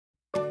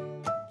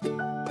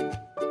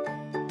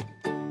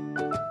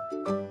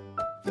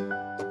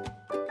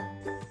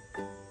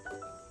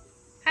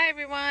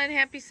everyone,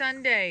 happy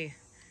Sunday.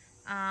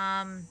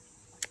 I'm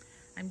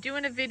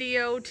doing a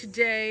video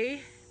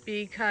today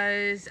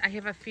because I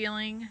have a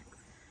feeling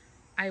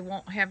I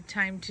won't have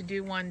time to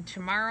do one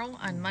tomorrow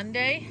on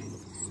Monday.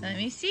 Let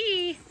me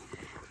see.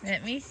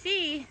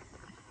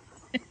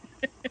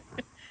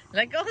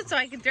 Let go so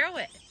I can throw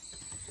it.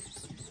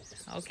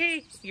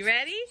 Okay, you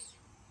ready?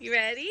 You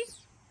ready?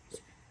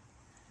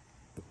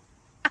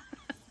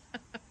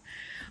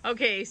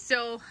 Okay,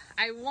 so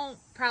I won't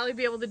probably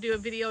be able to do a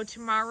video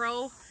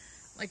tomorrow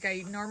like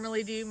I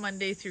normally do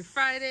Monday through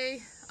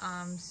Friday.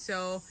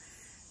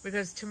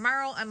 Because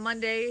tomorrow on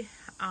Monday,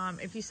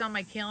 if you saw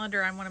my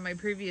calendar on one of my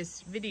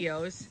previous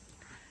videos,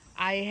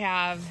 I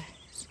have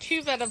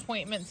 2 vet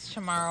appointments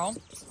tomorrow.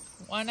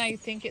 One, I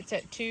think it's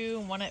at 2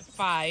 and one at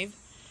 5.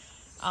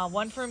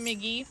 One for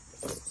Miggy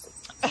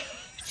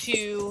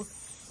to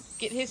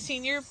get his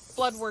senior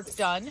blood work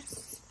done.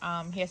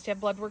 He has to have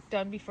blood work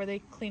done before they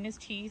clean his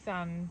teeth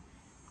on,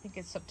 I think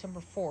it's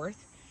September 4th.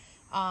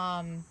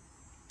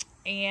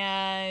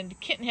 And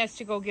Kitten has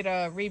to go get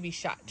a rabies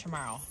shot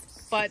tomorrow.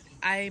 But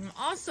I'm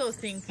also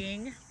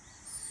thinking,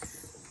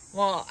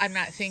 well, I'm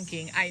not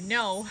thinking, I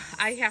know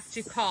I have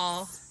to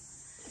call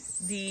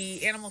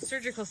the animal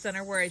surgical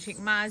center where I take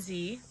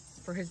Mozzie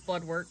for his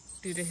blood work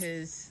due to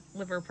his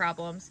liver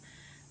problems.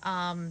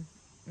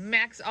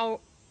 Max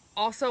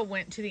also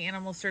went to the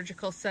animal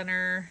surgical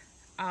center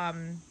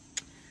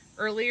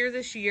earlier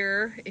this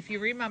year. If you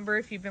remember,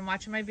 if you've been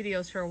watching my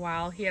videos for a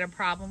while, he had a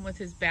problem with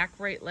his back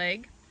right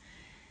leg,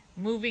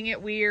 moving it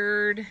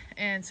weird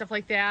and stuff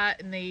like that.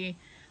 And they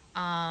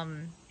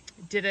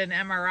did an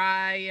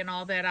MRI and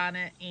all that on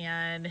it,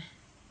 and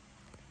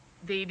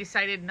they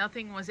decided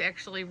nothing was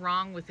actually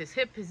wrong with his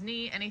hip, his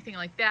knee, anything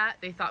like that.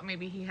 They thought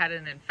maybe he had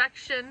an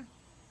infection.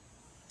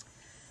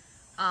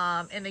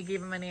 And they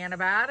gave him an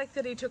antibiotic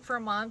that he took for a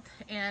month,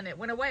 and it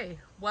went away.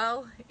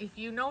 Well, if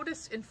you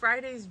noticed in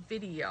Friday's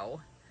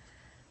video,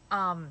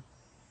 when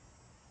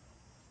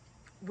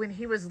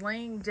he was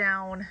laying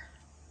down,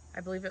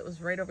 I believe it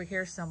was right over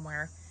here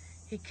somewhere,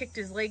 he kicked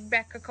his leg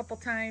back a couple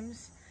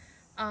times.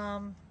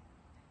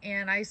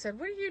 And I said,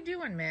 "What are you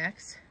doing,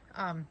 Max?"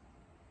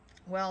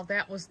 Well,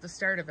 that was the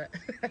start of it.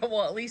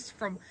 Well, at least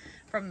from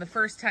the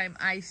first time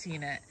I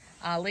seen it.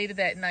 Later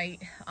that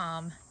night,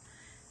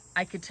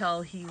 I could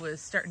tell he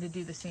was starting to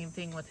do the same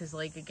thing with his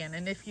leg again.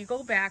 And if you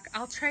go back,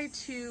 I'll try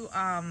to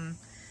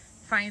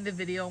find the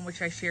video in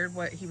which I shared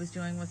what he was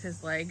doing with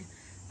his leg.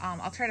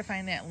 I'll try to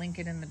find that, link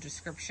it in the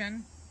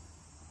description.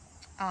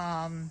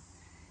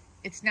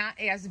 It's not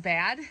as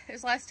bad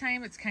as last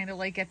time. It's kind of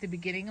like at the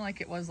beginning, like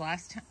it was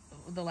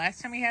the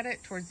last time we had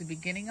it, towards the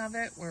beginning of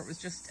it, where it was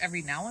just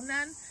every now and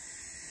then.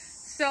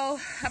 So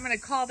I'm going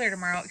to call there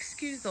tomorrow.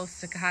 Excuse those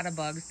cicada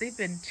bugs. They've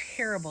been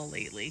terrible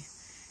lately.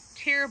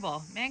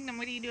 Terrible. Magnum,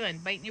 what are you doing?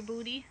 Biting your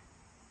booty?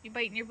 You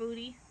biting your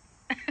booty?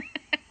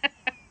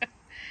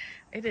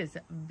 It is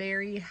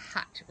very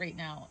hot right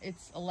now.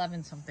 It's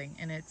 11 something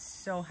and it's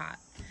so hot.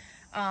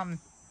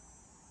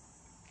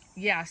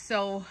 Yeah,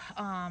 so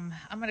I'm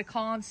going to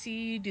call and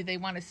see, do they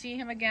want to see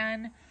him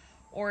again?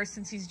 Or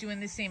since he's doing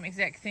the same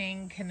exact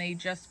thing, can they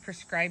just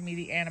prescribe me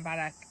the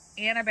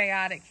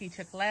antibiotic he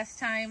took last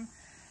time?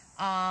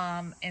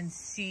 And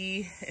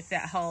see if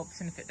that helps.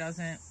 And if it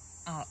doesn't,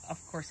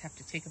 of course, have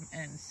to take him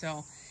in.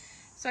 So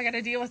I got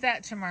to deal with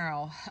that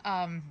tomorrow.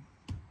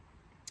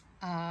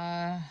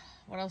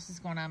 What else is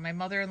going on? My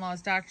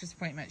mother-in-law's doctor's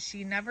appointment.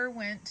 She never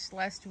went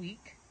last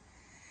week.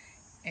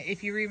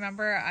 If you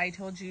remember, I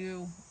told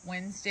you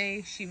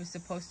Wednesday she was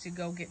supposed to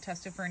go get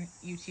tested for an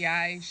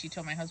UTI. She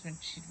told my husband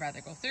she'd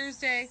rather go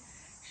Thursday.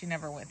 She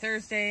never went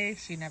Thursday.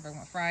 She never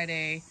went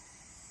Friday.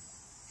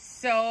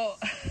 So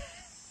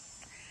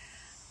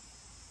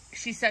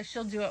she says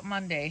she'll do it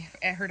Monday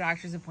at her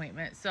doctor's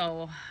appointment.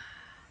 So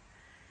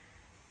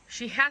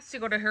she has to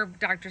go to her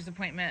doctor's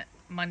appointment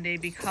Monday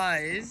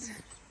because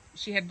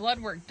she had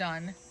blood work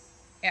done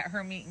at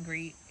her meet and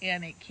greet,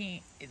 and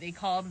they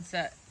called and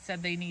said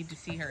they need to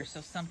see her.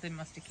 So something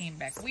must have came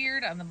back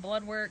weird on the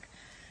blood work.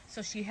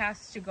 So she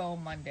has to go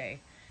Monday.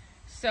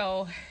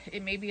 So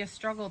it may be a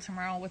struggle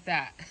tomorrow with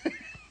that.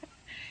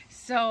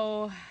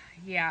 So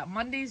yeah,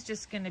 Monday's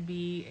just going to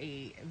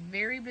be a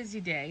very busy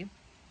day.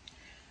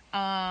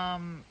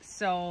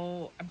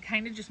 So I'm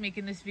kind of just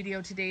making this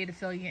video today to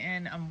fill you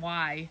in on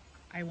why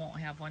I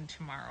won't have one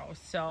tomorrow.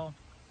 So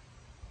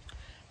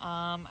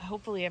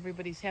hopefully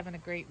everybody's having a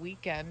great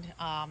weekend.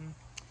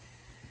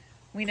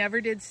 We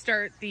never did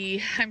start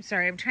I'm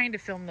sorry, I'm trying to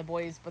film the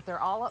boys, but they're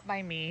all up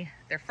by me.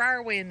 They're far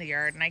away in the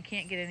yard and I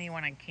can't get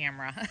anyone on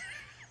camera.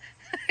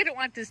 I don't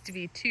want this to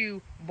be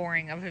too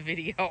boring of a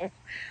video.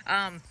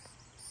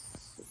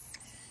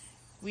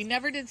 We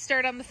never did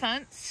start on the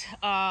fence.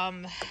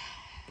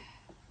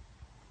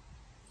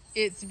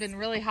 It's been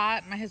really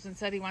hot. My husband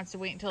said he wants to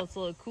wait until it's a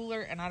little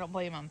cooler, and I don't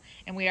blame him.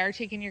 And we are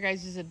taking your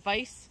guys'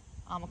 advice.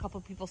 A couple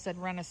of people said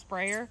run a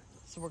sprayer,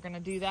 so we're going to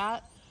do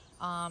that.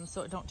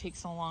 So it don't take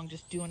so long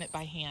just doing it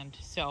by hand.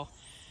 So,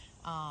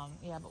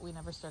 yeah, but we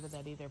never started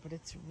that either. But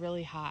it's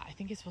really hot. I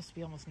think it's supposed to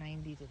be almost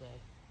 90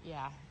 today.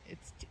 Yeah,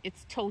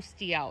 it's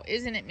toasty out.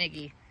 Isn't it,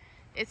 Miggy?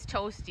 It's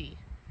toasty.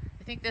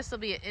 I think this will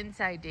be an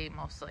inside day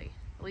mostly,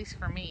 at least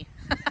for me.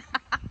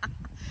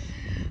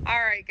 All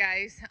right,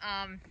 guys.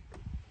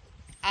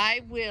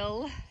 I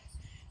will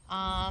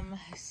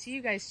see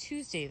you guys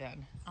Tuesday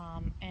then.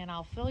 And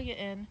I'll fill you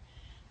in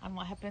on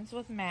what happens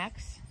with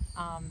Max.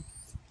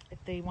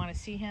 If they want to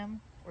see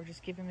him or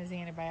just give him his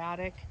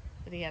antibiotic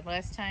that he had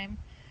last time.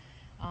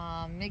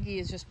 Miggy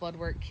is just blood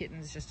work.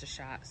 Kitten's just a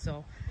shot.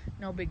 So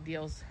no big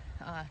deals.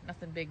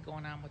 Nothing big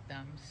going on with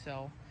them.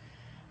 So,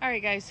 all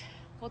right, guys.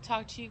 We'll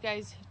talk to you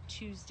guys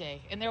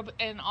Tuesday.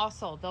 And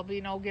also, there'll be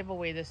no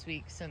giveaway this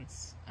week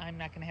since I'm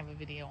not going to have a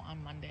video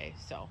on Monday.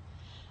 So,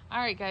 all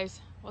right,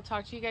 guys. We'll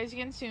talk to you guys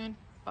again soon.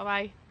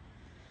 Bye-bye.